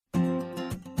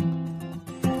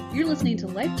You're listening to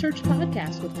Life Church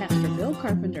Podcast with Pastor Bill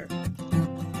Carpenter.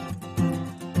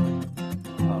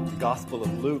 Gospel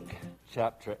of Luke,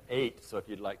 chapter 8. So if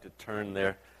you'd like to turn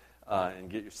there and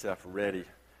get yourself ready,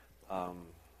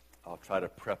 I'll try to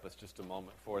prep us just a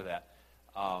moment for that.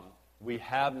 We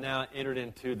have now entered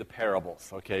into the parables,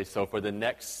 okay? So for the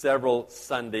next several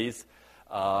Sundays,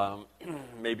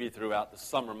 maybe throughout the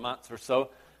summer months or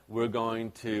so, we're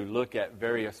going to look at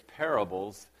various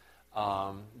parables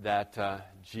that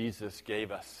Jesus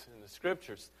gave us in the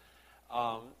Scriptures.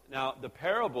 Now, the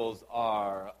parables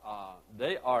are,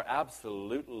 they are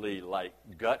absolutely like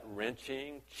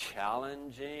gut-wrenching,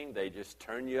 challenging. They just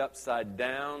turn you upside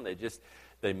down.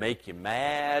 They make you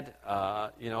mad.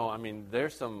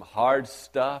 There's some hard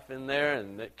stuff in there,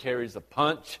 and it carries a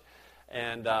punch.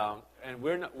 And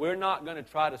we're not going to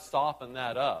try to soften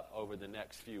that up over the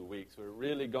next few weeks. We're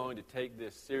really going to take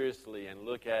this seriously and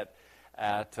look at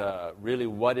really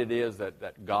what it is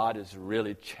that God is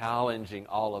really challenging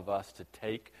all of us to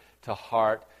take to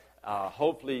heart.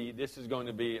 Hopefully, this is going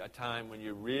to be a time when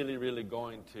you're really, really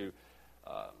going to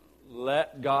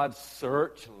let God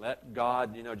search and let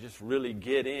God, just really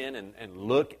get in and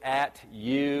look at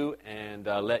you and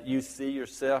let you see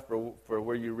yourself for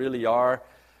where you really are.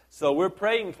 So we're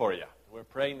praying for you. We're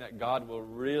praying that God will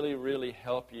really, really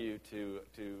help you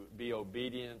to be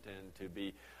obedient and to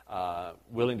be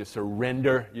willing to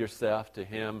surrender yourself to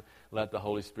Him. Let the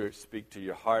Holy Spirit speak to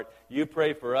your heart. You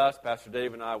pray for us. Pastor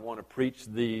Dave and I want to preach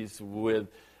these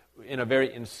in a very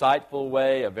insightful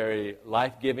way, a very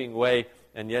life-giving way,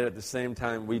 and yet at the same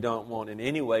time we don't want in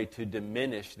any way to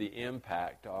diminish the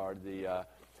impact or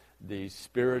the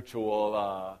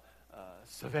spiritual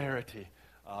severity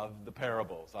of the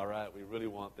parables, all right? We really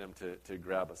want them to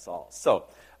grab us all. So,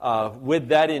 with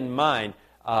that in mind,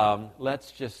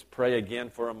 let's just pray again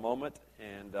for a moment,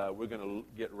 and we're going to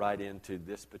get right into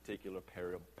this particular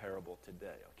parable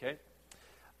today, okay?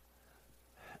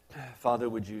 Father,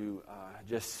 would you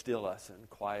just still us and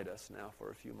quiet us now for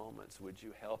a few moments? Would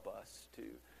you help us to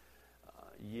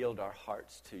yield our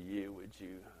hearts to you?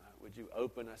 Would you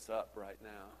open us up right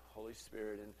now, Holy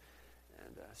Spirit, and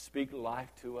speak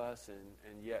life to us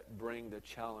and yet bring the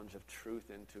challenge of truth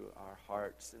into our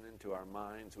hearts and into our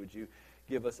minds? Would you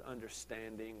give us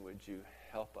understanding? Would you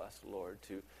help us, Lord,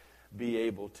 to be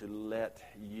able to let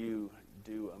you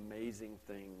do amazing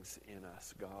things in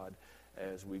us, God,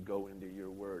 as we go into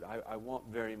your word? I want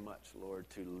very much, Lord,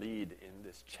 to lead in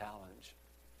this challenge.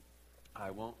 I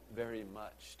want very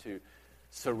much to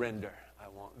surrender. I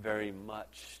want very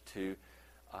much to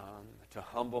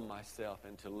humble myself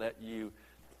and to let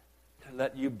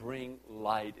you bring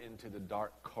light into the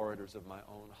dark corridors of my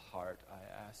own heart.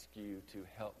 I ask you to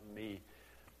help me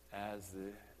as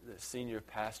the senior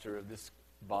pastor of this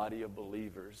body of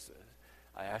believers.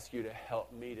 I ask you to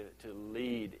help me to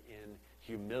lead in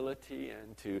humility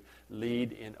and to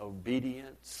lead in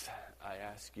obedience. I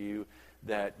ask you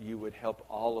that you would help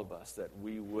all of us, that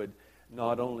we would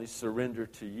not only surrender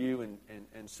to you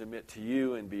and submit to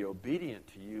you and be obedient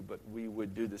to you, but we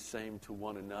would do the same to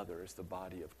one another as the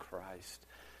body of Christ.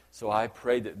 So I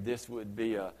pray that this would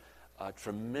be a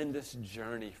tremendous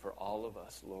journey for all of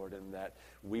us, Lord, and that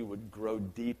we would grow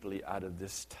deeply out of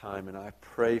this time. And I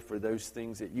pray for those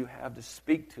things that you have to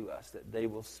speak to us, that they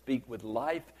will speak with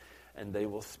life, and they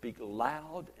will speak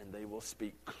loud, and they will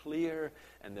speak clear,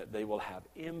 and that they will have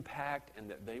impact, and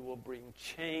that they will bring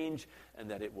change, and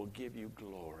that it will give you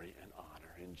glory and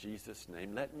honor. In Jesus'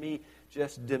 name, let me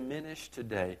just diminish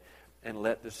today, and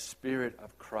let the Spirit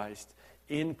of Christ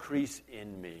increase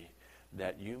in me,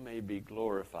 that you may be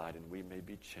glorified and we may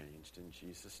be changed. In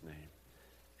Jesus'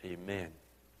 name, amen.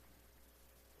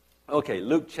 Okay,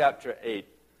 Luke chapter 8,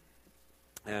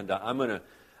 and I'm going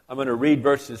to read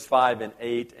verses 5 and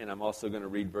 8, and I'm also going to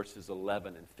read verses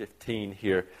 11 and 15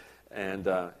 here. And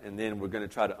then we're going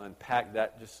to try to unpack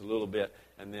that just a little bit,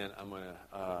 and then I'm going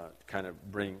to kind of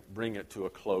bring it to a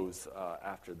close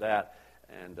after that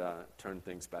and turn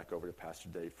things back over to Pastor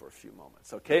Dave for a few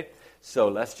moments. Okay? So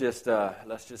let's just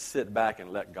sit back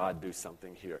and let God do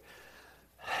something here.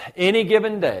 Any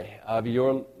given day of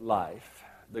your life,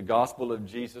 the gospel of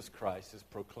Jesus Christ is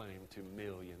proclaimed to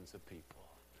millions of people.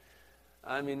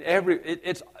 I mean,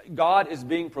 God is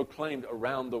being proclaimed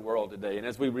around the world today. And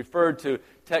as we referred to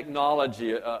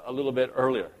technology a little bit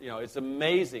earlier, it's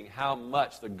amazing how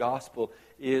much the gospel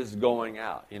is going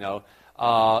out.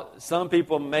 Some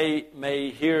people may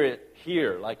hear it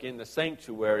here, like in the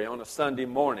sanctuary on a Sunday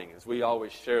morning, as we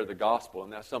always share the gospel.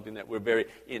 And that's something that we're very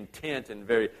intent and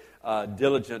very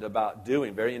diligent about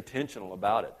doing, very intentional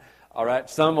about it. All right,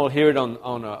 some will hear it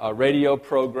on a radio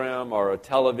program or a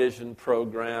television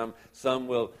program. Some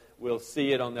will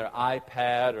see it on their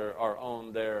iPad or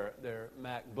on their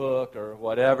MacBook or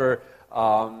whatever.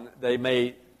 They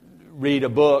may read a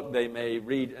book. They may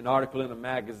read an article in a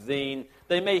magazine.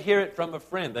 They may hear it from a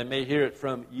friend. They may hear it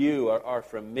from you or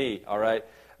from me, all right?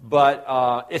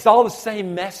 But it's all the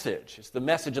same message. It's the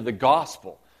message of the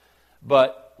gospel.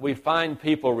 But we find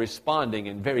people responding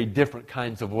in very different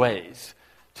kinds of ways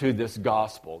to this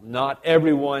gospel. Not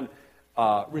everyone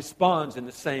responds in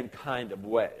the same kind of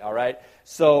way, all right?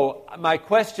 So my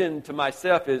question to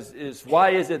myself is why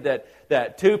is it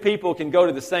that two people can go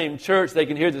to the same church, they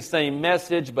can hear the same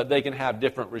message, but they can have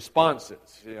different responses,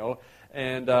 you know?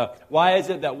 And why is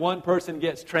it that one person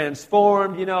gets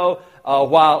transformed,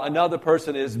 while another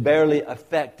person is barely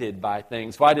affected by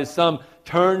things? Why does some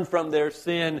turn from their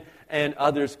sin and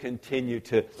others continue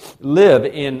to live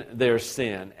in their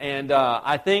sin? And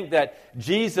I think that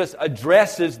Jesus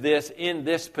addresses this in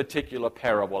this particular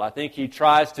parable. I think he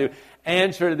tries to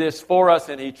answer this for us,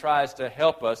 and he tries to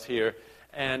help us here.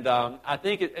 And I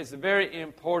think it's very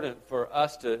important for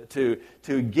us to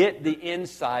get the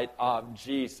insight of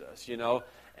Jesus,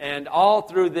 And all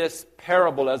through this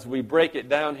parable, as we break it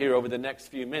down here over the next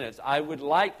few minutes, I would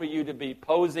like for you to be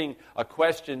posing a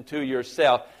question to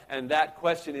yourself. And that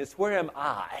question is, where am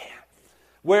I?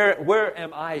 Where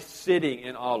am I sitting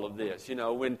in all of this?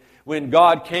 When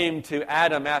God came to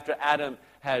Adam after Adam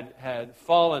had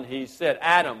fallen, he said,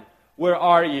 Adam, where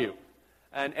are you?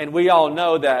 And we all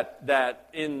know that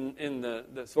in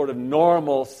the sort of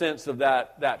normal sense of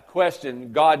that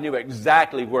question, God knew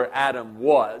exactly where Adam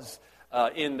was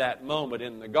in that moment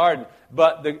in the garden.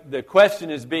 But the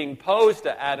question is being posed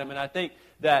to Adam, and I think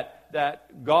that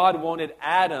God wanted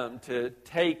Adam to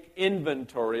take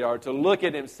inventory or to look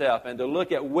at himself and to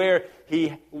look at where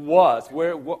he was,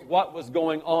 what was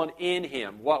going on in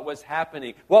him, what was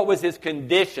happening, what was his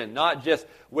condition, not just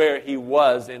where he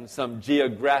was in some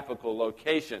geographical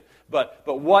location, but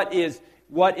what is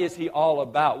he all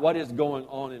about? What is going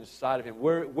on inside of him?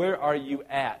 Where are you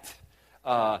at?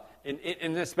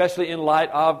 And especially in light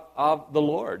of the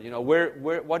Lord,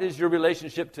 what is your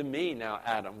relationship to me now,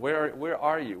 Adam? Where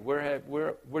are you?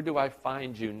 Where do I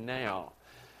find you now?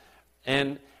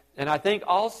 And I think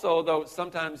also, though,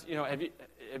 sometimes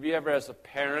have you ever, as a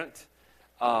parent,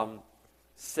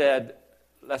 said,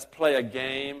 "Let's play a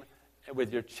game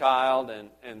with your child,"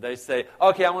 and they say,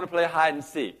 "Okay, I want to play hide and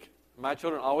seek." My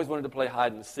children always wanted to play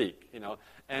hide and seek,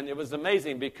 And it was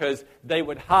amazing because they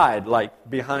would hide like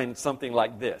behind something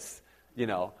like this,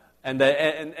 and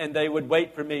they would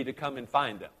wait for me to come and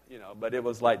find them, But it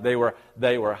was like they were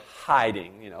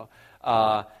hiding,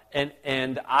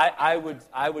 And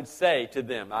I would say to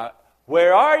them,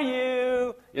 "Where are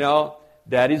you?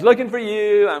 Daddy's looking for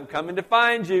you. I'm coming to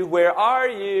find you. Where are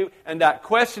you?" And that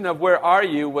question of where are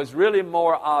you was really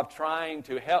more of trying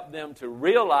to help them to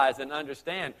realize and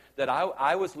understand that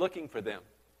I was looking for them.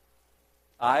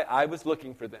 I was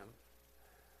looking for them.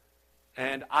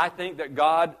 And I think that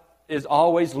God is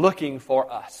always looking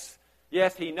for us.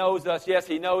 Yes, He knows us. Yes,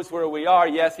 He knows where we are.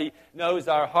 Yes, He knows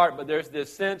our heart. But there's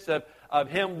this sense of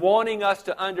Him wanting us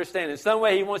to understand. In some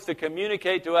way, He wants to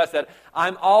communicate to us that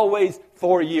I'm always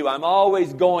for you. I'm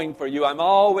always going for you. I'm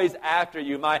always after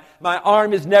you. My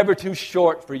arm is never too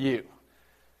short for you.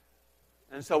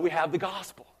 And so we have the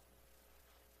gospel.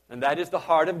 And that is the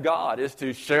heart of God, is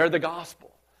to share the gospel.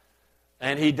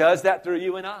 And He does that through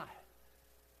you and I.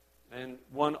 And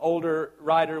one older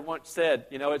writer once said,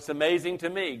 it's amazing to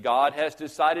me. God has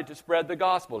decided to spread the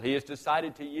gospel. He has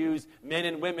decided to use men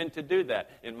and women to do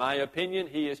that. In my opinion,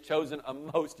 He has chosen a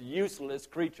most useless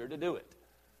creature to do it.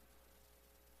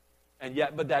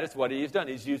 But that is what He has done.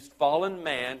 He's used fallen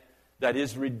man that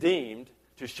is redeemed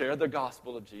to share the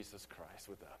gospel of Jesus Christ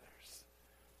with others.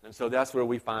 And so that's where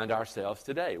we find ourselves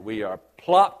today. We are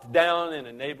plopped down in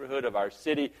a neighborhood of our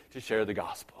city to share the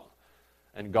gospel.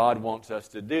 And God wants us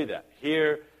to do that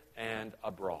here and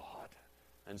abroad.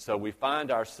 And so we find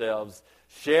ourselves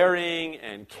sharing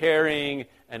and caring,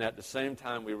 and at the same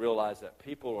time we realize that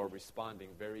people are responding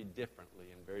very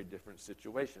differently in very different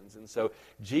situations. And so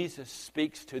Jesus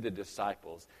speaks to the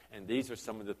disciples, and these are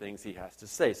some of the things He has to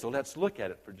say. So let's look at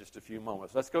it for just a few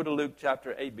moments. Let's go to Luke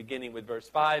chapter 8, beginning with verse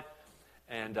 5,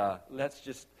 and let's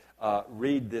just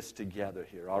read this together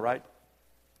here, all right?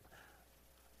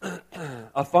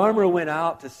 A farmer went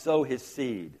out to sow his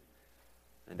seed,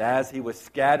 and as he was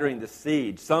scattering the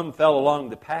seed, some fell along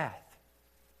the path.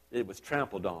 It was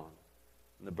trampled on,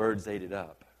 and the birds ate it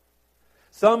up.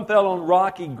 Some fell on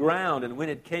rocky ground, and when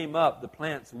it came up, the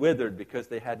plants withered because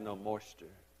they had no moisture.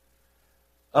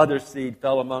 Other seed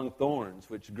fell among thorns,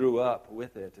 which grew up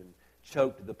with it and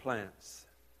choked the plants.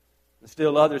 And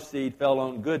still other seed fell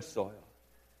on good soil.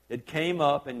 It came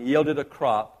up and yielded a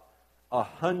crop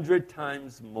 100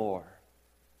 times more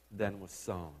than was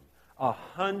sown.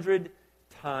 100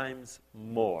 times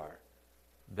more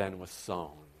than was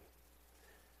sown.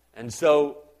 And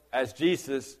so, as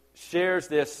Jesus shares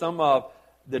this, some of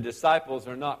the disciples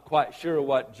are not quite sure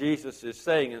what Jesus is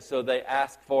saying, and so they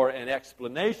ask for an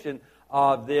explanation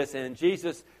of this. And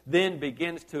Jesus then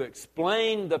begins to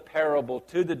explain the parable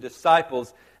to the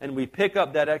disciples, and we pick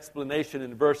up that explanation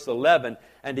in verse 11,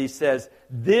 and he says,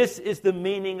 "This is the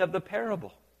meaning of the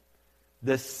parable.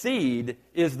 The seed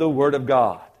is the word of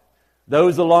God.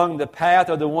 Those along the path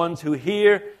are the ones who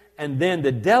hear, and then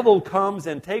the devil comes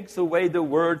and takes away the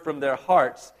word from their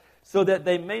hearts, so that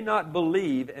they may not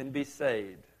believe and be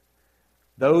saved.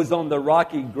 Those on the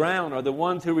rocky ground are the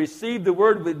ones who receive the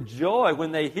word with joy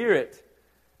when they hear it,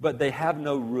 but they have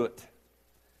no root.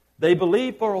 They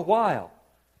believe for a while,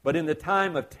 but in the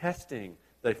time of testing,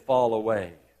 they fall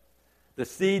away. The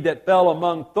seed that fell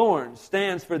among thorns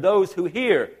stands for those who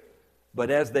hear, but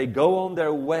as they go on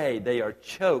their way, they are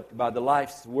choked by the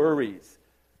life's worries,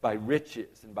 by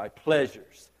riches and by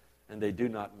pleasures, and they do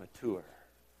not mature.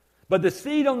 But the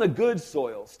seed on the good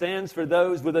soil stands for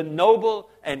those with a noble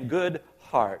and good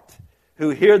heart,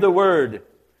 who hear the word,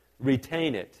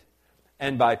 retain it,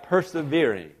 and by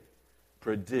persevering,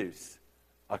 produce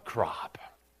a crop."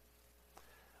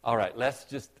 All right, let's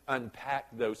just unpack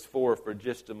those four for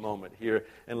just a moment here,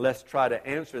 and let's try to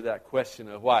answer that question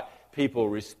of why people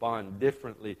respond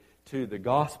differently to the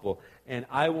gospel. And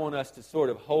I want us to sort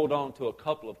of hold on to a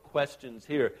couple of questions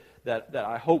here that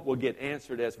I hope will get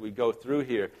answered as we go through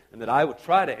here, and that I will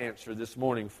try to answer this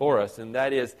morning for us. And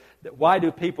that is, that why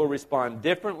do people respond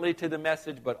differently to the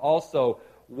message, but also,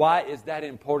 why is that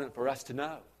important for us to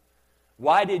know?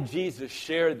 Why did Jesus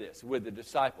share this with the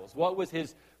disciples? What was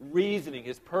his reasoning,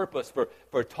 his purpose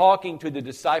for talking to the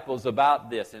disciples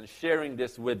about this and sharing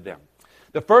this with them?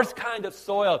 The first kind of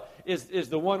soil is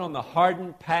the one on the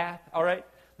hardened path, all right?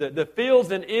 The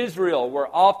fields in Israel were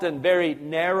often very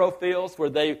narrow fields where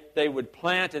they would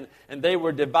plant, and they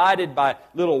were divided by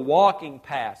little walking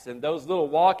paths. And those little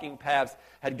walking paths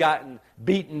had gotten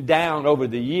beaten down over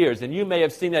the years. And you may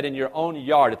have seen that in your own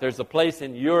yard. If there's a place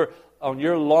on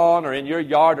your lawn or in your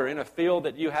yard or in a field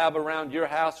that you have around your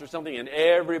house or something, and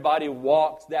everybody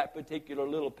walks that particular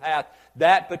little path,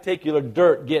 that particular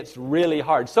dirt gets really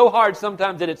hard. So hard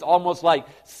sometimes that it's almost like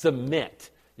cement.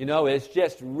 You know, it's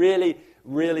just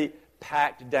really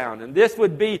packed down. And this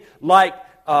would be like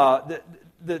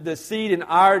the seed in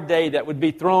our day that would be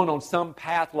thrown on some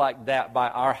path like that by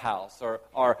our house,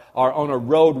 or on a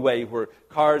roadway where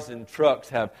cars and trucks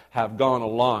have gone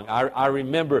along. I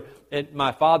remember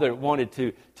my father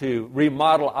wanted to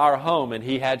remodel our home, and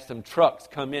he had some trucks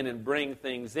come in and bring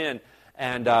things in.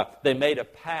 And they made a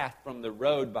path from the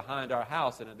road behind our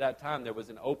house, and at that time there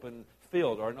was an open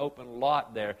field or an open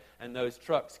lot there, and those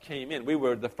trucks came in. We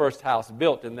were the first house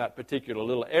built in that particular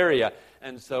little area,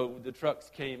 and so the trucks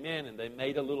came in and they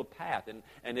made a little path,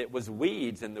 and it was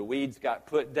weeds, and the weeds got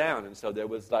put down, and so there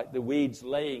was like the weeds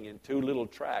laying in two little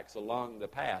tracks along the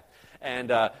path. And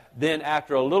then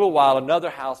after a little while,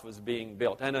 another house was being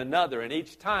built, and another, and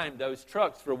each time those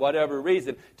trucks, for whatever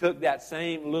reason, took that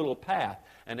same little path.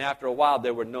 And after a while,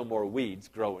 there were no more weeds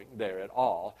growing there at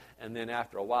all. And then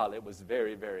after a while, it was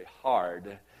very, very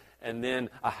hard. And then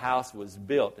a house was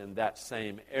built in that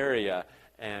same area.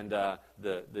 And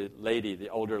the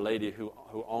older lady who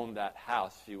owned that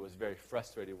house, she was very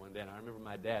frustrated one day. And I remember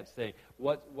my dad saying,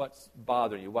 what's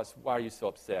bothering you? Why are you so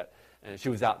upset? And she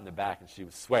was out in the back, and she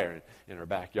was swearing in her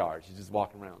backyard. She's just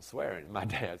walking around swearing. And my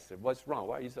dad said, "What's wrong?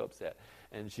 Why are you so upset?"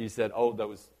 And she said, "Oh,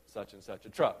 those such and such a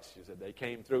trucks." She said, "They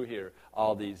came through here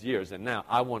all these years, and now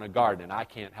I want a garden, and I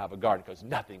can't have a garden because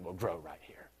nothing will grow right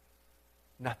here.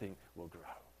 Nothing will grow."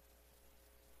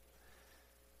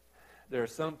 There are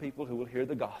some people who will hear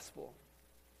the gospel,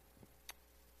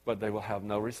 but they will have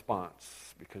no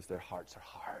response because their hearts are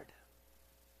hard.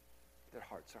 Their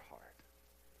hearts are hard.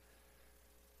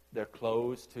 They're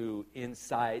closed to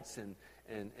insights, and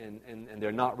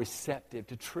they're not receptive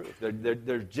to truth.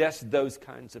 They're just those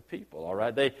kinds of people, all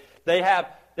right? They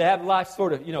have life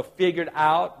sort of, figured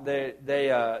out.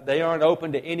 They aren't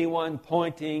open to anyone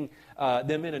pointing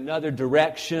them in another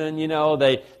direction.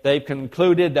 They've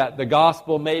concluded that the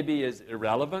gospel maybe is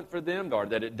irrelevant for them, or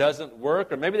that it doesn't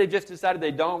work, or maybe they just decided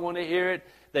they don't want to hear it.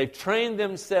 They've trained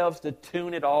themselves to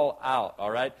tune it all out, all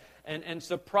right? And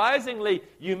surprisingly,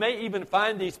 you may even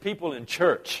find these people in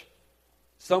church.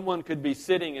 Someone could be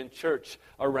sitting in church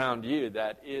around you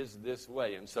that is this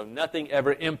way, and so nothing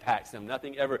ever impacts them.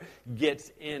 Nothing ever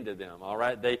gets into them, all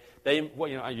right?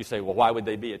 You say, well, why would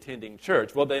they be attending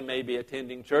church? Well, they may be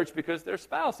attending church because their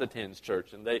spouse attends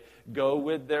church, and they go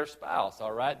with their spouse,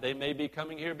 all right? They may be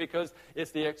coming here because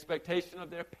it's the expectation of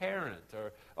their parent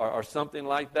or something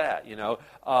like that,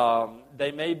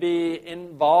 They may be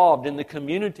involved in the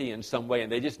community in some way,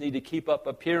 and they just need to keep up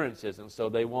appearances, and so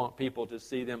they want people to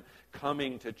see them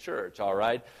coming to church, all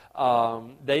right?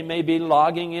 They may be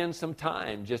logging in some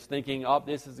time, just thinking, oh,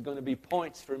 this is going to be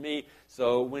points for me,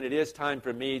 so when it is time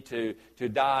for me to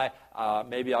die,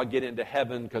 maybe I'll get into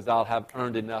heaven because I'll have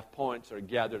earned enough points or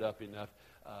gathered up enough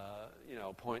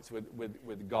points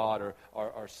with God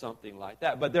or something like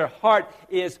that. But their heart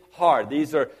is hard.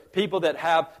 These are people that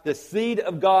have the seed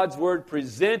of God's Word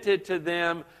presented to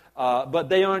them, but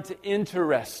they aren't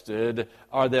interested,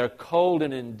 or they're cold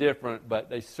and indifferent, but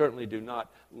they certainly do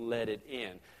not let it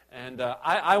in. And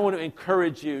I want to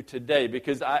encourage you today,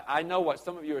 because I know what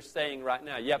some of you are saying right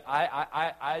now. Yep,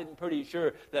 I'm pretty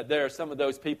sure that there are some of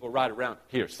those people right around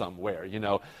here somewhere,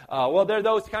 Well, there are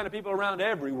those kind of people around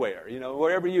everywhere,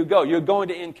 wherever you go. You're going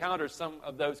to encounter some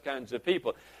of those kinds of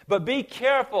people. But be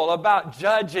careful about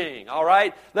judging, all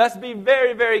right? Let's be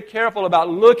very, very careful about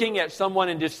looking at someone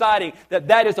and deciding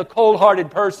that is a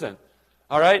cold-hearted person.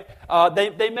 All right?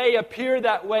 They may appear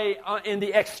that way in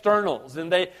the externals,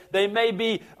 and they may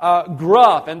be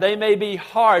gruff, and they may be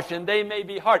harsh, and they may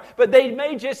be hard, but they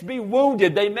may just be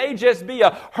wounded. They may just be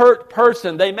a hurt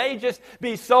person. They may just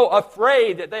be so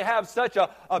afraid that they have such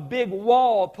a big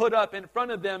wall put up in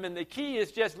front of them, and the key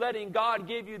is just letting God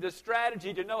give you the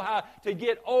strategy to know how to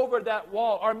get over that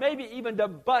wall, or maybe even to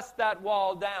bust that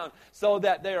wall down so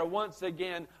that they are once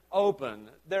again open.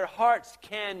 Their hearts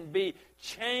can be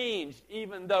changed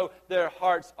even though their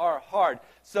hearts are hard.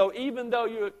 So even though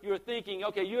you're thinking,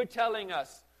 okay, you're telling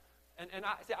us, and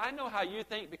I know how you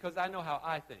think because I know how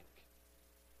I think.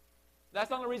 That's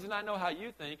the only reason I know how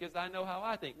you think is I know how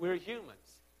I think. We're humans.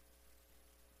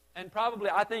 And probably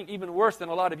I think even worse than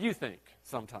a lot of you think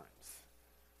sometimes.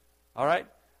 All right?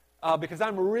 Because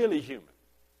I'm really human.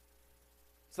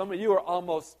 Some of you are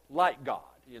almost like God,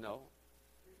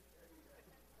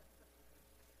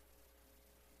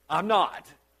 I'm not.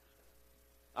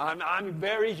 I'm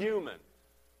very human.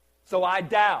 So I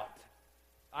doubt.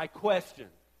 I question.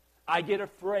 I get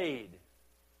afraid.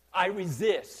 I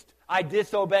resist. I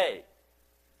disobey.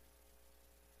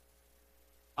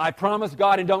 I promise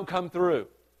God and don't come through.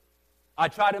 I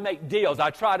try to make deals. I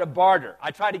try to barter.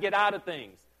 I try to get out of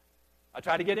things. I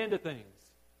try to get into things.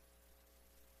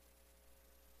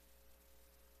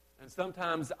 And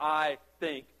sometimes I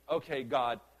think, okay,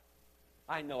 God,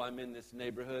 I know I'm in this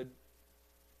neighborhood,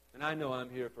 and I know I'm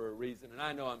here for a reason, and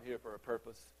I know I'm here for a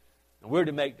purpose, and we're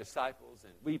to make disciples,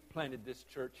 and we planted this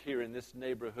church here in this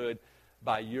neighborhood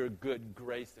by your good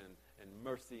grace and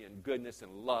mercy and goodness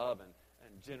and love and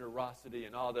generosity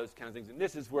and all those kinds of things, and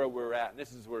this is where we're at, and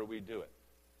this is where we do it.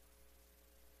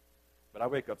 But I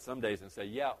wake up some days and say,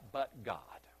 yeah, but God,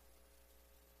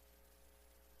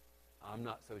 I'm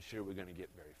not so sure we're going to get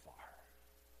very far.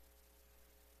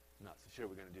 I'm not so sure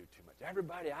we're going to do too much.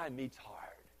 Everybody I meet's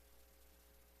hard.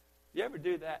 You ever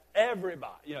do that?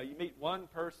 Everybody. You meet one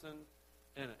person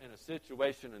in a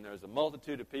situation, and there's a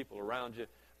multitude of people around you,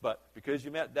 but because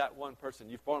you met that one person,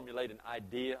 you formulate an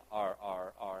idea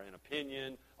or an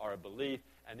opinion or a belief,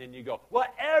 and then you go, well,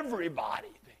 everybody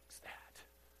thinks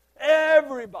that.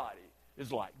 Everybody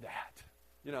is like that.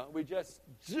 We just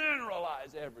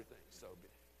generalize everything so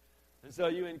big. And so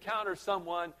you encounter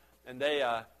someone, and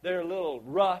they're a little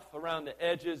rough around the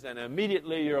edges, and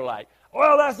immediately you're like,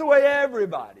 well, that's the way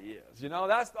everybody is.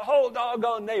 That's the whole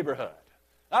doggone neighborhood.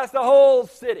 That's the whole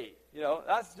city.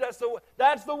 That's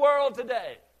the world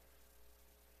today.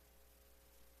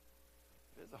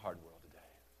 It is a hard world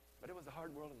today, but it was a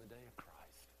hard world in the day of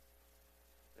Christ.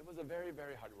 It was a very,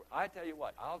 very hard world. I tell you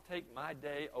what, I'll take my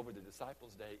day over the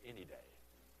disciples' day any day.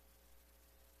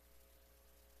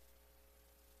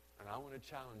 And I want to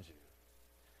challenge you.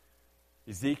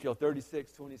 Ezekiel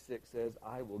 36:26 says,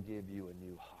 I will give you a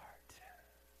new heart,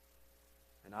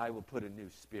 and I will put a new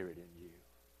spirit in you.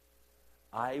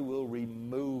 I will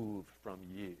remove from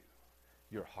you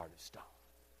your heart of stone.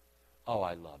 Oh,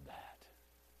 I love that.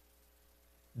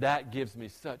 That gives me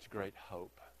such great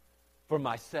hope for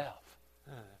myself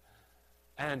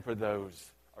and for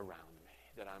those around me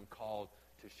that I'm called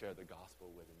to share the gospel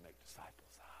with and make disciples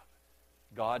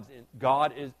of.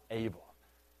 God is able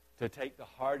to take the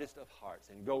hardest of hearts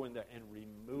and go in there and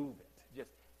remove it.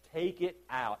 Just take it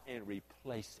out and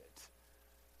replace it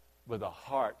with a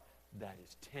heart that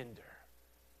is tender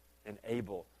and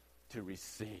able to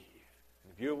receive.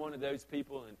 And if you're one of those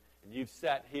people and you've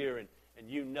sat here and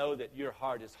you know that your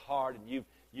heart is hard and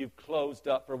you've closed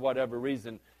up for whatever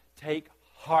reason, take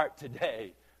heart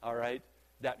today, all right,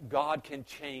 that God can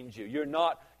change you. You're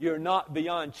not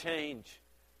beyond change.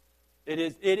 It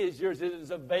is yours. It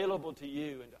is available to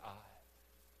you and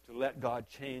I to let God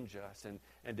change us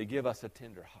and to give us a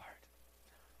tender heart.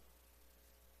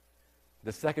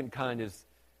 The second kind is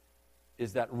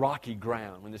that rocky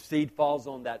ground. When the seed falls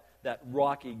on that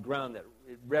rocky ground, that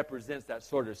it represents that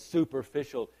sort of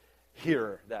superficial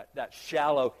hearer, that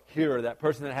shallow hearer, that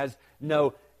person that has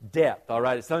no depth, all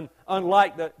right? It's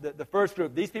unlike the first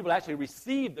group. These people actually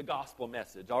receive the gospel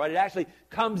message, all right? It actually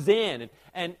comes in,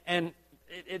 and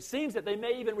it seems that they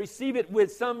may even receive it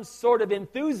with some sort of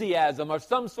enthusiasm or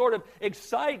some sort of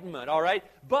excitement, all right?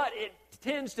 But it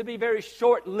tends to be very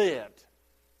short-lived.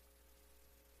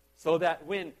 So that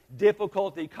when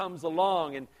difficulty comes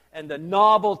along and the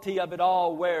novelty of it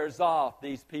all wears off,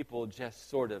 these people just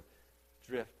sort of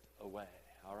drift away,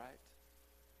 all right?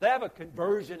 They have a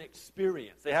conversion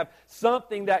experience. They have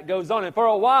something that goes on. And for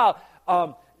a while,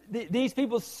 these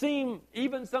people seem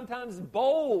even sometimes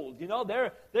bold. You know,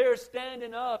 they're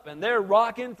standing up and they're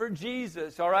rocking for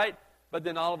Jesus, all right? But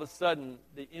then all of a sudden,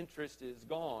 the interest is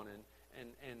gone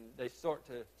and they start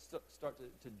to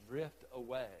drift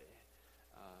away.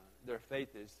 Their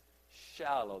faith is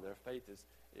shallow. Their faith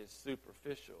is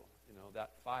superficial. You know, that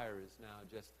fire is now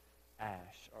just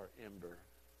ash or ember.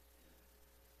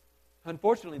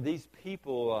 Unfortunately, these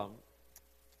people,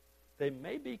 they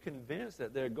may be convinced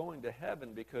that they're going to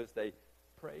heaven because they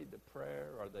prayed the prayer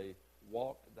or they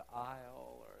walked the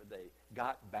aisle or they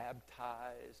got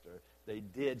baptized or they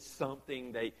did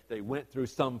something. They went through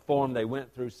some form. They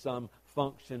went through some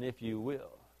function, if you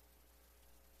will.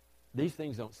 These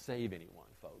things don't save anyone,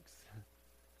 folks.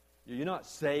 You're not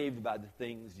saved by the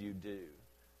things you do.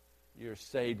 You're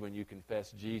saved when you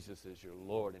confess Jesus as your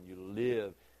Lord and you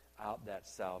live out that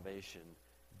salvation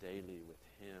daily with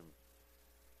Him.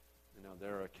 You know,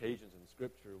 there are occasions in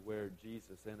Scripture where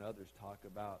Jesus and others talk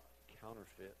about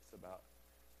counterfeits, about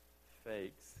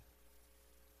fakes.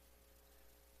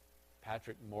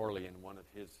 Patrick Morley, in one of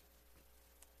his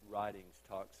writings,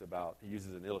 he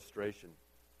uses an illustration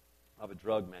of a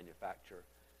drug manufacturer.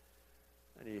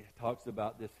 And he talks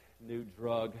about this new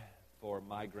drug for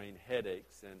migraine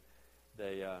headaches, and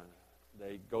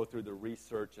they go through the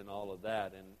research and all of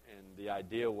that, and the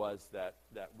idea was that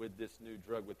with this new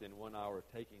drug, within 1 hour of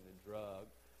taking the drug,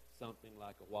 something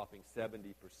like a whopping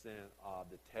 70% of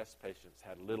the test patients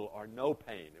had little or no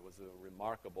pain. It was a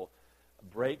remarkable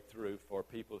breakthrough for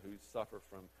people who suffer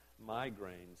from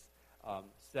migraines.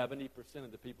 70%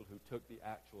 of the people who took the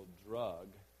actual drug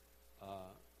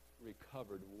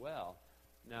recovered well.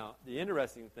 Now, the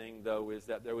interesting thing, though, is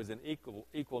that there was an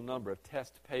equal number of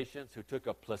test patients who took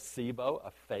a placebo,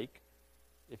 a fake,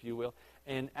 if you will,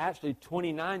 and actually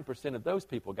 29% of those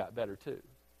people got better, too.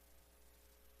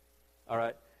 All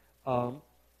right?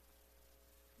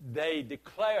 They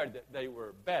declared that they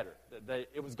were better, that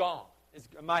it was gone.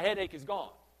 My headache is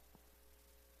gone.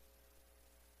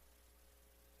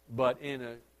 But in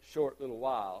a short little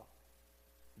while,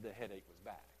 the headache was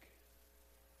back.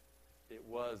 It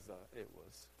was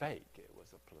fake. It was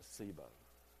a placebo.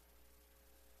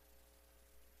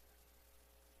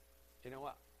 You know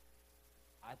what?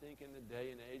 I think in the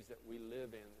day and age that we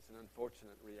live in, it's an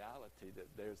unfortunate reality that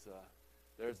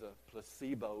there's a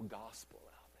placebo gospel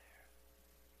out there.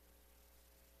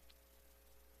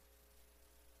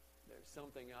 There's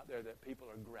something out there that people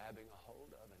are grabbing a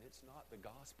hold of, and it's not the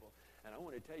gospel. And I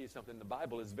want to tell you something. The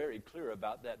Bible is very clear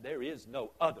about that. There is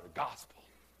no other gospel.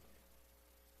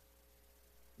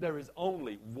 There is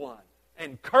only one.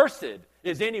 And cursed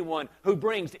is anyone who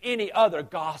brings any other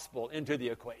gospel into the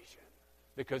equation,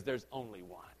 because there's only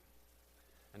one.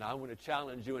 And I want to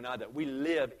challenge you and I that we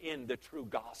live in the true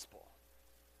gospel.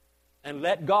 And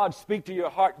let God speak to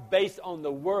your heart based on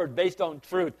the Word, based on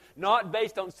truth, not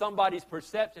based on somebody's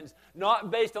perceptions, not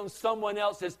based on someone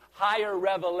else's higher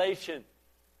revelation.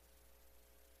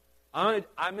 Oh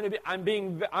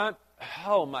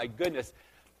my goodness.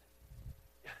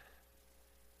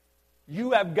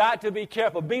 You have got to be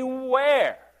careful.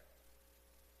 Beware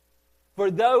for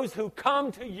those who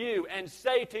come to you and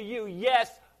say to you,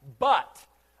 yes, but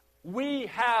we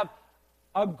have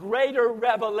a greater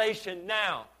revelation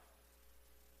now.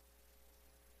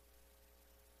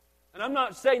 And I'm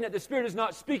not saying that the Spirit is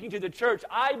not speaking to the church.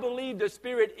 I believe the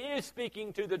Spirit is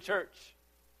speaking to the church.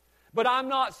 But I'm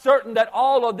not certain that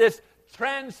all of this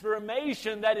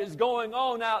transformation that is going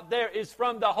on out there is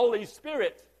from the Holy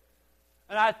Spirit.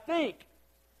 And I think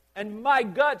And my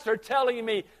guts are telling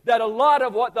me that a lot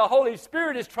of what the Holy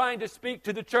Spirit is trying to speak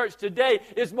to the church today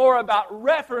is more about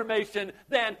reformation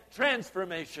than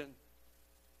transformation.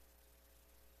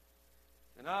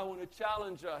 And I want to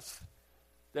challenge us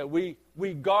that we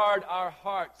guard our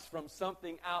hearts from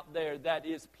something out there that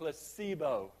is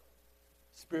placebo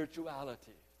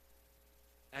spirituality.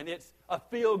 And it's a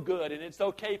feel-good, and it's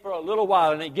okay for a little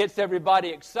while, and it gets everybody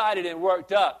excited and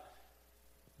worked up.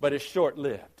 But it's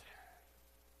short-lived.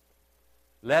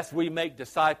 Lest we make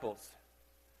disciples,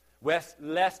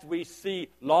 lest we see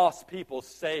lost people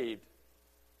saved,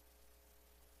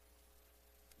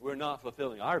 we're not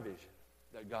fulfilling our vision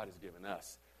that God has given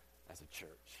us as a church.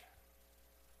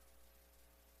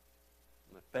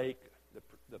 And the fake,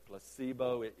 the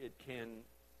placebo, it can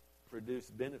produce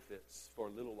benefits for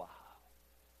a little while.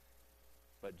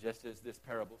 But just as this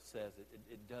parable says,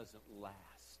 it doesn't last.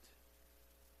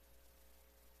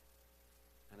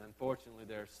 And unfortunately,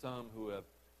 there are some who have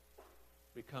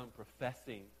become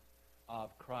professing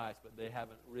of Christ, but they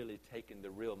haven't really taken the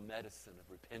real medicine of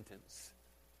repentance.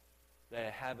 They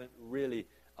haven't really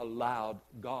allowed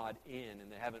God in,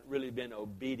 and they haven't really been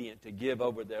obedient to give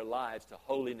over their lives to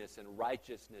holiness and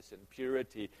righteousness and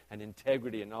purity and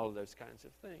integrity and all of those kinds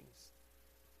of things.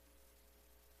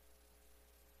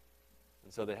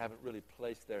 And so they haven't really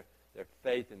placed their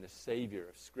faith in the Savior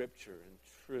of Scripture and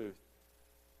truth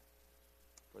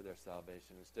for their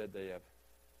salvation. Instead, they have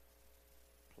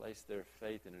placed their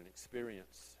faith in an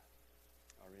experience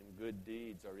or in good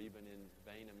deeds or even in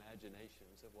vain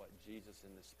imaginations of what Jesus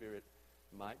in the Spirit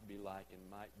might be like and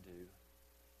might do.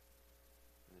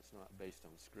 And it's not based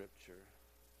on Scripture.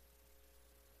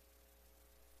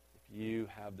 If you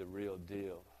have the real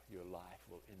deal, your life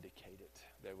will indicate it.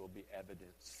 There will be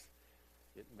evidence.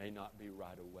 It may not be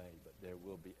right away, but there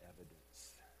will be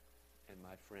evidence. And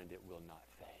my friend, it will not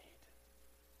fade.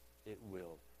 It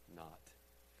will not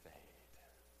fade.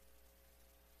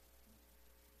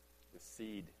 The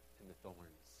seed in the thorns.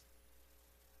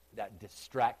 That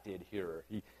distracted hearer.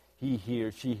 He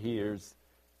hears, she hears.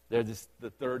 They're the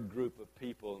third group of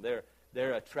people.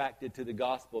 They're attracted to the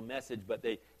gospel message, but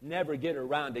they never get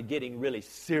around to getting really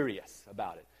serious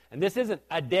about it. And this isn't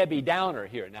a Debbie Downer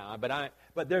here now,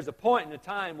 but there's a point in the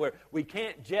time where we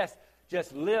can't just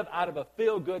live out of a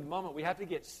feel-good moment. We have to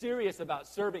get serious about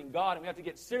serving God, and we have to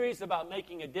get serious about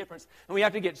making a difference, and we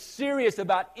have to get serious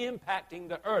about impacting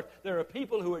the earth. There are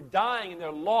people who are dying, and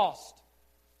they're lost.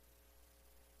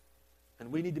 And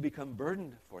we need to become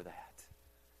burdened for that.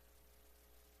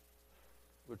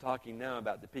 We're talking now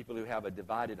about the people who have a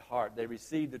divided heart. They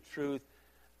receive the truth,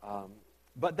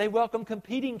 but they welcome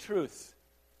competing truths.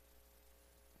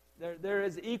 They're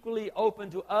as equally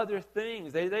open to other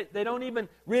things. They don't even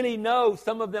really know,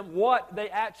 some of them, what they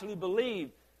actually believe.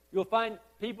 You'll find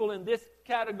people in this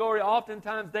category,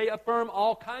 oftentimes they affirm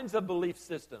all kinds of belief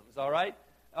systems, all right?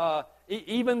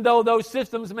 Even though those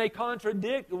systems may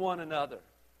contradict one another.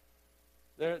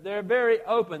 They're very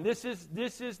open. This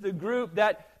is the group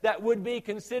that would be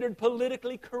considered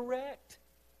politically correct.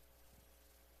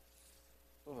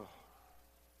 Oh.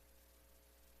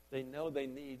 They know they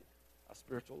need a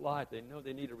spiritual life. They know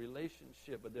they need a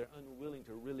relationship, but they're unwilling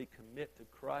to really commit to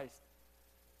Christ.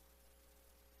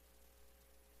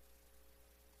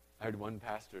 I heard one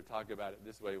pastor talk about it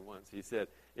this way once. He said,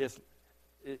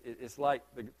 it's like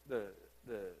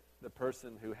the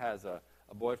person who has a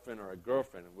boyfriend or a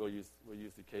girlfriend, and we'll use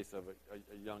the case of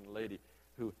a young lady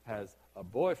who has a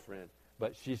boyfriend,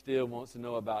 but she still wants to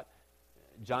know about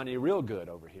Johnny Real-Good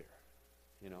over here,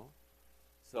 you know.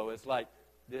 So it's like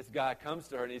this guy comes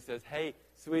to her and he says, "Hey,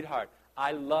 sweetheart,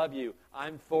 I love you.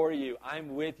 I'm for you.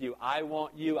 I'm with you. I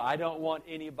want you. I don't want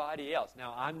anybody else.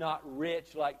 Now, I'm not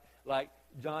rich like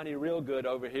Johnny Real-Good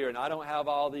over here, and I don't have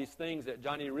all these things that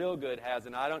Johnny Real-Good has,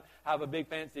 and I don't have a big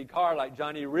fancy car like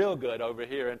Johnny Real-Good over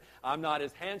here, and I'm not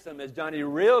as handsome as Johnny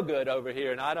Real-Good over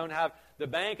here, and I don't have the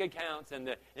bank accounts and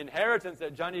the inheritance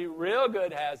that Johnny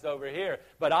Real-Good has over here,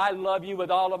 but I love you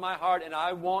with all of my heart, and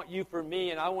I want you for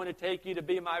me, and I want to take you to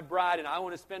be my bride, and I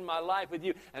want to spend my life with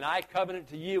you, and I covenant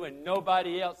to you and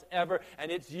nobody else ever,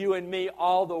 and it's you and me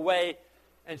all the way."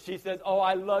 And she says, "Oh,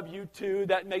 I love you too.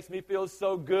 That makes me feel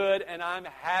so good, and I'm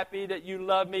happy that you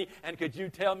love me. And could you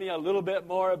tell me a little bit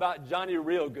more about Johnny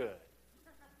Real-Good?"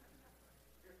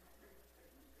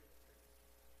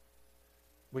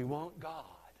 We want God,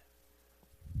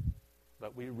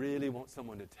 but we really want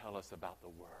someone to tell us about the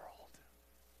world.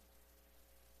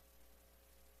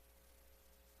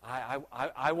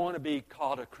 I want to be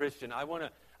called a Christian. I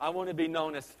want to be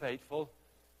known as faithful,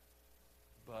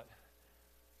 but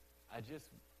I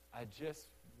just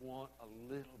want a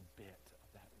little bit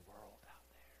of that world out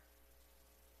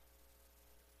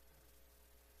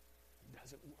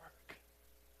doesn't work.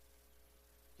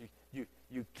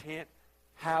 You can't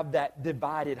have that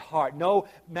divided heart. No,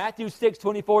 Matthew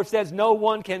 6:24 says, no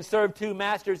one can serve two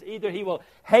masters. Either he will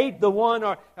hate the one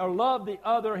or love the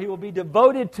other. He will be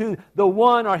devoted to the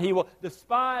one or he will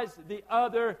despise the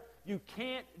other. You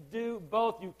can't do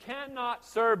both. You cannot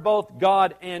serve both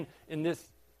God and, in this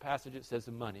passage it says,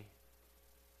 money.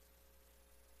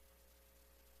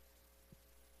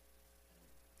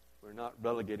 We're not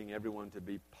relegating everyone to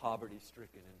be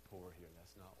poverty-stricken and poor here.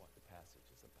 That's not what the passage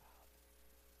is about.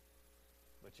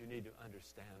 But you need to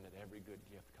understand that every good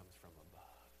gift comes from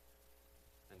above.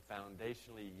 And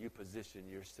foundationally, you position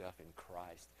yourself in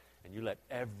Christ, and you let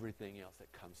everything else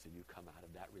that comes to you come out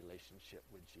of that relationship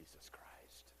with Jesus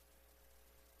Christ.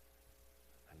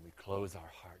 And we close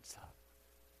our hearts up.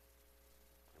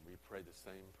 And we pray the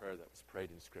same prayer that was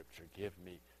prayed in Scripture. Give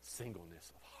me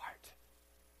singleness of heart.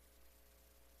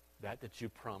 That you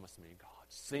promised me, God.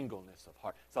 Singleness of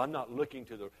heart. So I'm not looking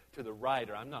to the right,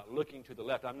 or I'm not looking to the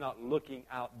left. I'm not looking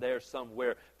out there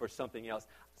somewhere for something else.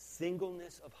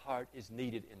 Singleness of heart is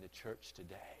needed in the church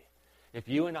today. If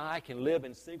you and I can live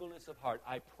in singleness of heart,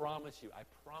 I promise you,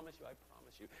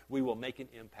 we will make an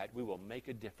impact. We will make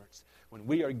a difference. When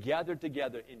we are gathered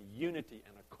together in unity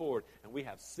and accord, and we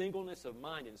have singleness of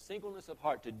mind and singleness of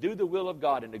heart to do the will of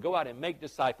God and to go out and make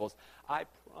disciples, I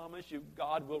promise you,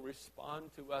 God will respond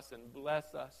to us and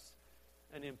bless us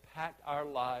and impact our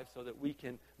lives so that we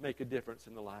can make a difference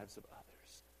in the lives of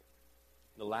others.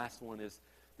 The last one is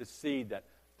the seed that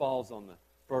falls on the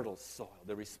fertile soil,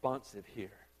 the responsive hearer.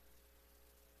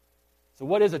 So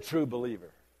what is a true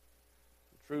believer?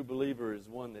 A true believer is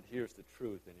one that hears the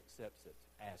truth and accepts it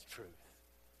as truth.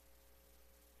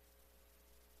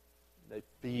 They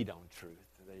feed on truth.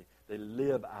 They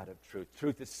live out of truth.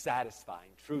 Truth is satisfying.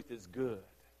 Truth is good.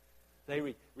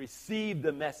 They receive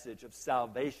the message of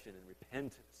salvation and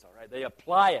repentance, all right? They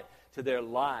apply it to their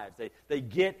lives. They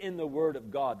get in the Word of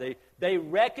God. They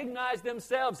recognize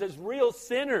themselves as real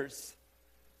sinners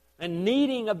and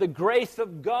needing of the grace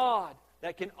of God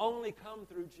that can only come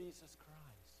through Jesus Christ.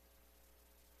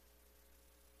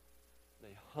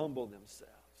 They humble themselves.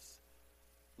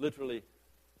 Literally,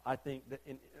 I think that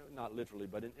not literally,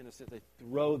 but in a sense, they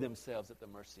throw themselves at the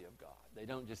mercy of God. They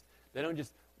don't just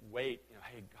wait.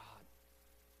 Hey God,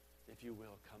 if you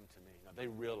will, come to me. No, they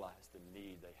realize the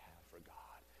need they have for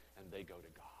God, and they go to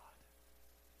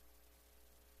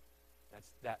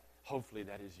God. Hopefully,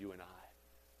 that is you and I.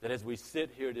 That as we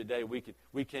sit here today, we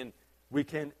can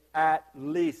at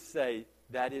least say,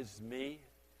 that is me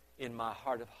in my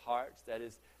heart of hearts.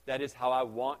 That is how I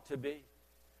want to be.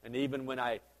 And even when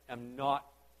I am not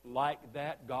like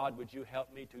that, God, would you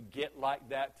help me to get like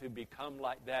that, to become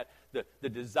like that? The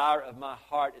desire of my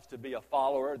heart is to be a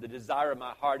follower. The desire of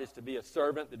my heart is to be a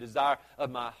servant. The desire of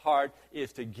my heart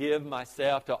is to give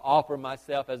myself, to offer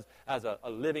myself as a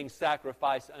living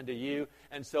sacrifice unto you.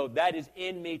 And so that is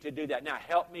in me to do that. Now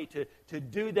help me to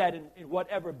do that in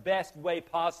whatever best way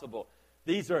possible.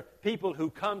 These are people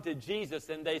who come to Jesus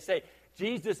and they say,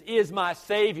 Jesus is my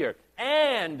Savior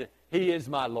and He is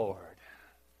my Lord.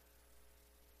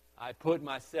 I put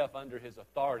myself under His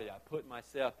authority. I put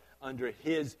myself under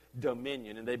His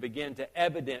dominion. And they begin to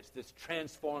evidence this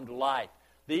transformed life.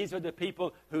 These are the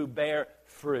people who bear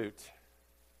fruit.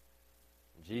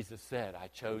 Jesus said, I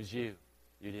chose you.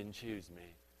 You didn't choose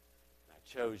me. I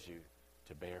chose you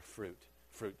to bear fruit.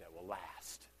 Fruit that will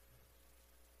last.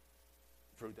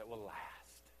 Fruit that will last.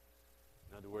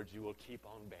 In other words, you will keep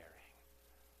on bearing.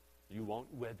 You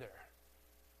won't wither.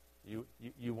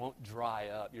 You won't dry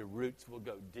up. Your roots will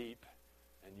go deep,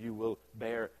 and you will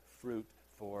bear fruit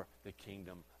for the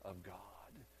kingdom of God.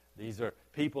 These are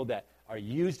people that are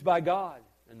used by God,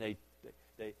 and they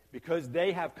because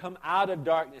they have come out of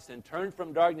darkness and turned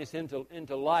from darkness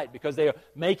into light, because they are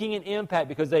making an impact,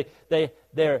 because their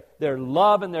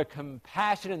love and their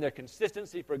compassion and their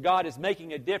consistency for God is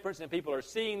making a difference, and people are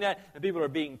seeing that, and people are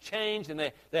being changed, and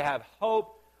they have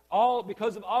hope. All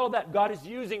because of all of that, God is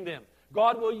using them.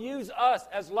 God will use us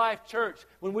as Life Church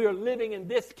when we are living in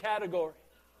this category.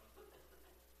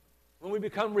 When we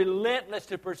become relentless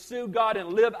to pursue God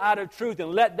and live out of truth and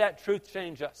let that truth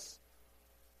change us.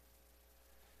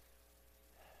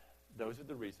 Those are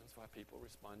the reasons why people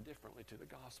respond differently to the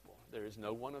gospel. There is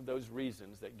no one of those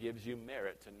reasons that gives you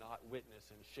merit to not witness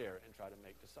and share and try to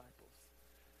make disciples.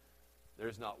 There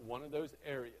is not one of those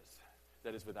areas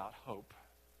that is without hope.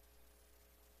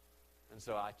 And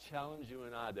so I challenge you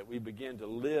and I that we begin to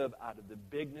live out of the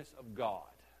bigness of God,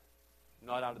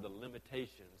 not out of the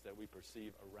limitations that we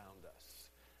perceive around us.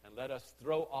 And let us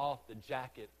throw off the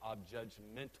jacket of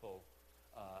judgmental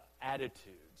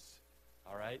attitudes,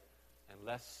 all right? And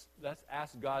let's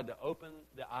ask God to open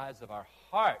the eyes of our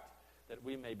heart that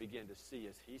we may begin to see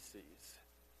as he sees,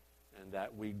 and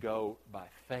that we go by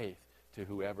faith to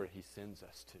whoever he sends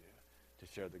us to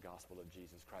share the gospel of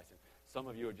Jesus Christ. And some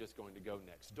of you are just going to go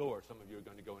next door. Some of you are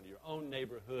going to go into your own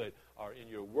neighborhood or in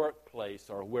your workplace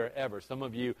or wherever. Some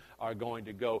of you are going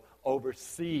to go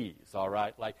overseas, all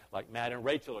right, like Matt and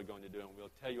Rachel are going to do, and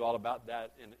we'll tell you all about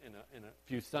that in a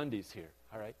few Sundays here,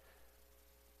 all right?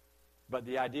 But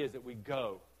the idea is that we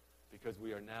go because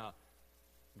we are now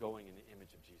going in the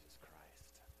image of Jesus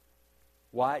Christ.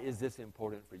 Why is this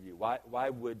important for you? Why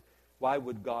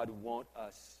would God want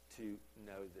us to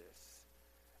know this?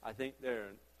 I think there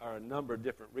are a number of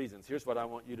different reasons. Here's what I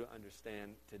want you to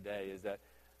understand today is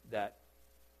that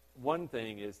one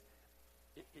thing is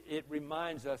it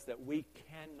reminds us that we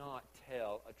cannot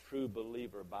tell a true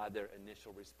believer by their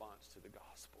initial response to the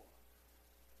gospel.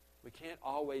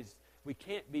 We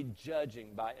can't be judging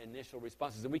by initial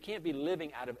responses, and we can't be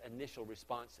living out of initial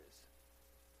responses.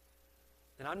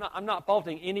 And I'm not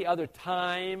faulting any other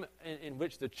time in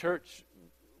which the church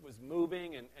was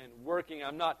moving and working.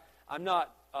 I'm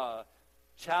not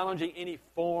challenging any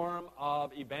form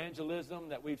of evangelism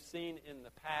that we've seen in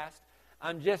the past.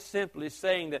 I'm just simply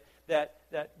saying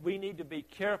that we need to be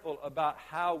careful about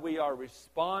how we are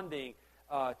responding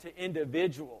to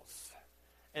individuals.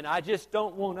 And I just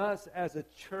don't want us as a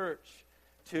church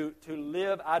to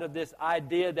live out of this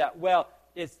idea that, well,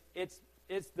 it's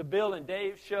the Bill and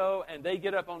Dave show, and they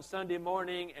get up on Sunday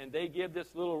morning, and they give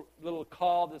this little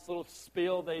call, this little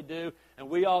spiel they do, and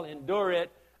we all endure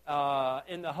it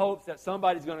in the hopes that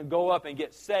somebody's going to go up and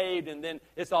get saved, and then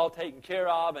it's all taken care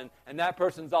of, and that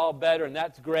person's all better, and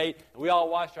that's great. And we all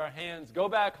wash our hands, go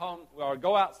back home, or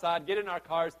go outside, get in our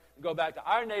cars, and go back to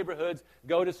our neighborhoods,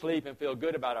 go to sleep, and feel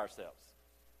good about ourselves.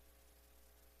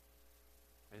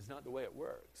 And it's not the way it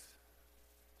works.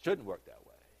 It shouldn't work that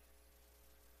way.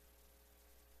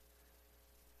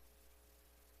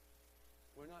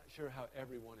 We're not sure how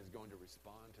everyone is going to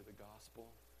respond to the gospel,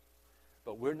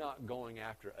 but we're not going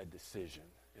after a decision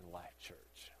in Life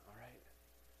Church, all right?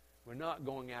 We're not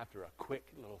going after a quick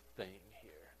little thing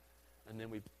here, and then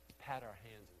we pat our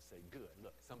hands and say, good,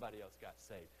 look, somebody else got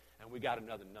saved, and we got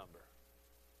another number.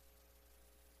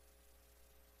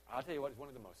 I'll tell you what, it's one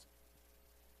of the most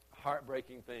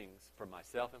heartbreaking things for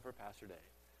myself and for Pastor Dave,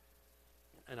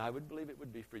 and I would believe it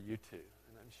would be for you too,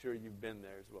 and I'm sure you've been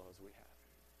there as well as we have.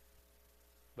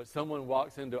 But someone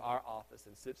walks into our office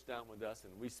and sits down with us,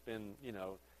 and we spend,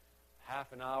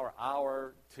 half an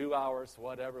hour, 2 hours,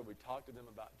 whatever. We talk to them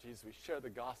about Jesus. We share the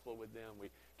gospel with them. We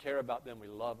care about them. We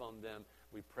love on them.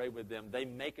 We pray with them. They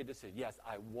make a decision. Yes,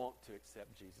 I want to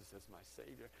accept Jesus as my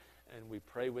Savior. And we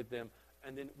pray with them,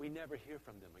 and then we never hear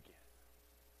from them again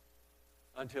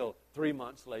until 3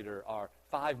 months later or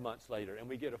 5 months later, and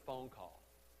we get a phone call.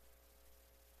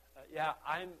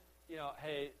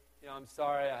 Hey, I'm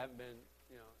sorry I haven't been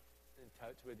in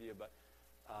touch with you, but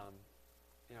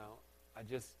I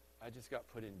just got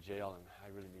put in jail and I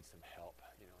really need some help,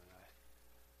 and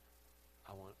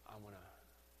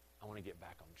I want to get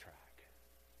back on track.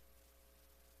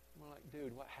 And we're like,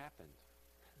 dude, what happened?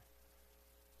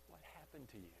 What happened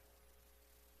to you?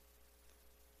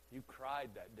 You cried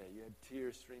that day. You had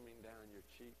tears streaming down your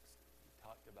cheeks. You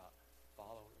talked about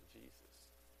following Jesus.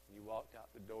 And you walked out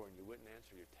the door and you wouldn't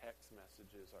answer your text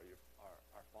messages or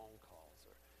our phone calls,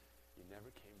 or you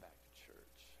never came back to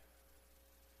church.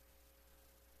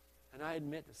 And I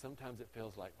admit that sometimes it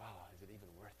feels like, wow, is it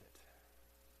even worth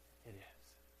it? It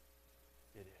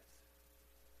is. It is.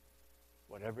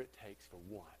 Whatever it takes for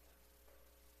one.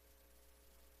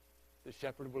 The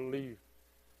shepherd will leave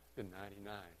the 99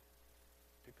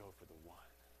 to go for the one.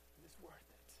 And it's worth it.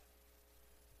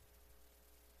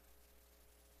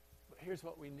 But here's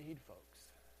what we need, folks.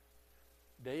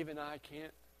 Dave and I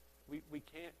can't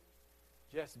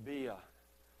just be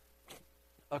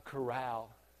a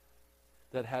corral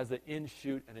that has an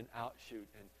in-shoot and an out-shoot.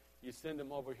 And you send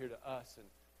them over here to us, and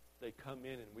they come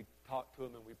in, and we talk to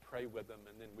them, and we pray with them,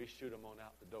 and then we shoot them on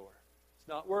out the door. It's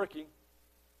not working.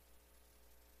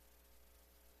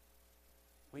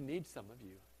 We need some of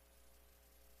you.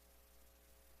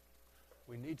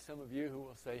 We need some of you who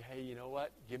will say, hey, you know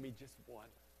what? Give me just one.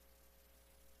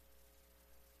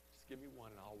 Just give me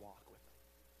one, and I'll walk with them.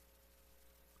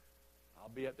 I'll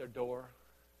be at their door.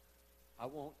 I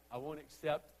won't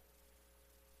accept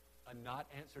a not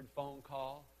answered phone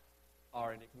call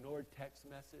or an ignored text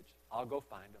message. I'll go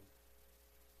find them.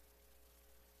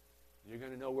 You're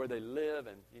going to know where they live,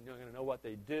 and you're going to know what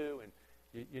they do, and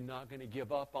you're not going to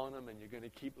give up on them, and you're going to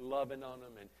keep loving on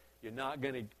them, and you're not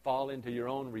going to fall into your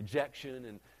own rejection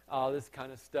and all this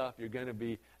kind of stuff. You're going to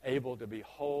be able to be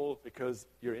whole because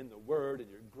you're in the Word and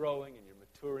you're growing and you're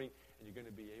maturing, and you're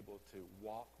going to be able to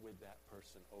walk with that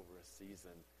person over a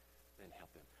season and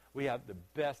help them. We have the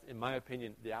best, in my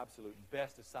opinion, the absolute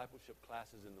best discipleship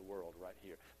classes in the world right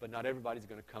here. But not everybody's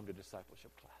going to come to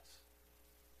discipleship class.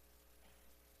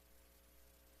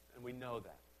 And we know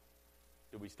that.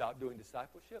 Did we stop doing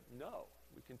discipleship? No.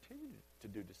 We continue to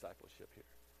do discipleship here.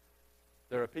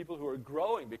 There are people who are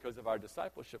growing because of our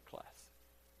discipleship class.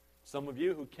 Some of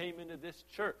you who came into this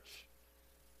church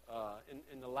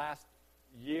in the last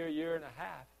year and a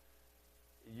half,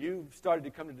 you've started to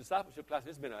come to discipleship class.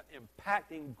 It's been an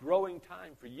impacting, growing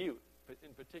time for you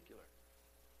in particular.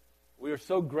 We are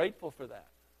so grateful for that.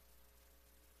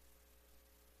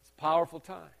 It's a powerful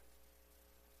time.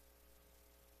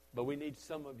 But we need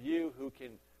some of you who can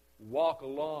walk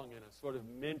along in a sort of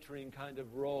mentoring kind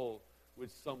of role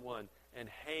with someone and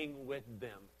hang with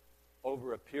them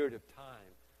over a period of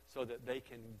time so that they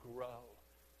can grow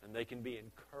and they can be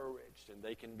encouraged and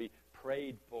they can be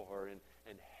prayed for and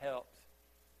helped.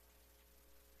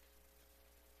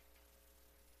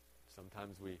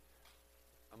 Sometimes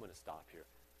I'm going to stop here.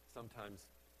 Sometimes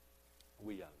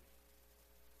we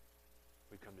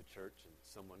come to church and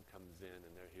someone comes in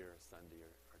and they're here a Sunday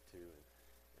or two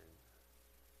and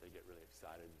they get really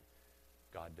excited and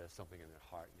God does something in their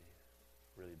heart and He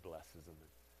really blesses them.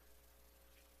 And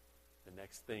the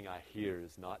next thing I hear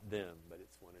is not them, but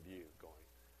it's one of you going,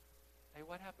 "Hey,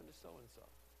 what happened to so-and-so?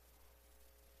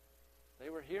 They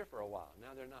were here for a while.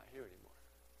 Now they're not here anymore."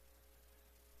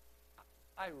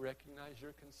 I recognize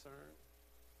your concern.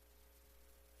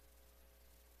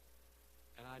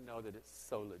 And I know that it's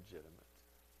so legitimate.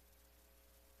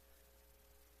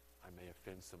 I may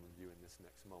offend some of you in this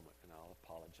next moment, and I'll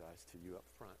apologize to you up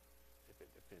front if it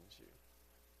offends you.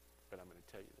 But I'm going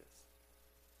to tell you this.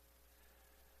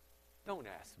 Don't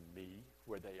ask me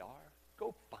where they are.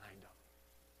 Go find them.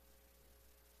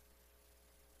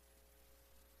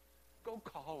 Go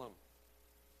call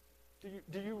them.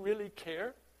 Do you really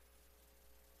care?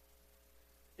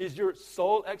 Is your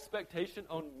sole expectation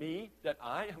on me that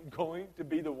I am going to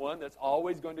be the one that's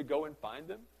always going to go and find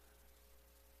them?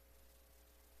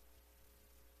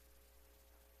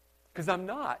 Because I'm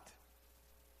not.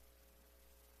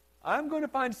 I'm going to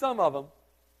find some of them.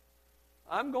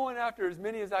 I'm going after as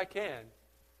many as I can.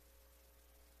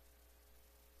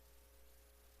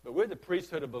 But we're the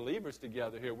priesthood of believers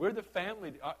together here. We're the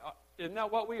family. Isn't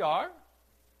that what we are?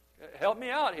 Help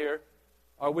me out here.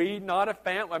 Are we not a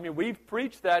family? I mean, we've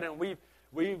preached that and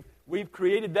we've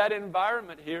created that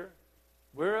environment here.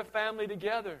 We're a family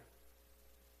together.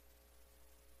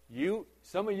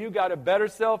 Some of you got a better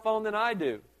cell phone than I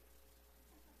do.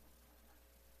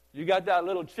 You got that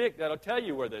little chick that'll tell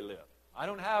you where they live. I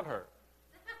don't have her.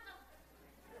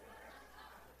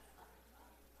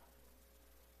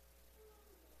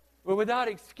 We're without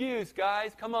excuse,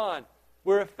 guys. Come on.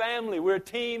 We're a family. We're a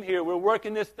team here. We're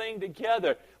working this thing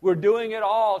together. We're doing it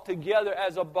all together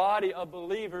as a body of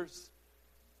believers.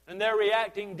 And they're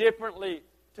reacting differently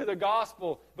to the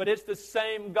gospel, but it's the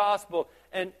same gospel.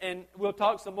 And we'll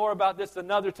talk some more about this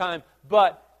another time.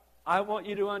 But I want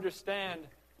you to understand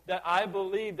that I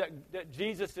believe that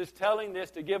Jesus is telling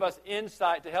this to give us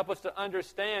insight, to help us to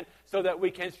understand so that we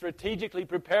can strategically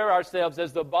prepare ourselves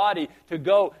as the body to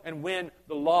go and win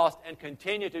the lost and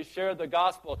continue to share the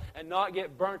gospel and not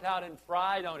get burnt out and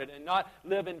fried on it and not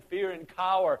live in fear and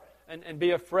cower and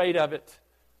be afraid of it.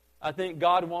 I think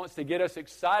God wants to get us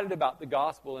excited about the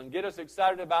gospel and get us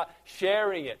excited about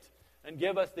sharing it and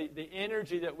give us the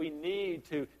energy that we need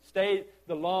to stay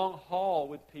the long haul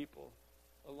with people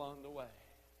along the way.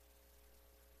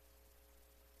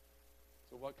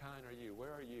 So what kind are you?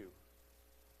 Where are you?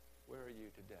 Where are you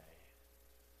today?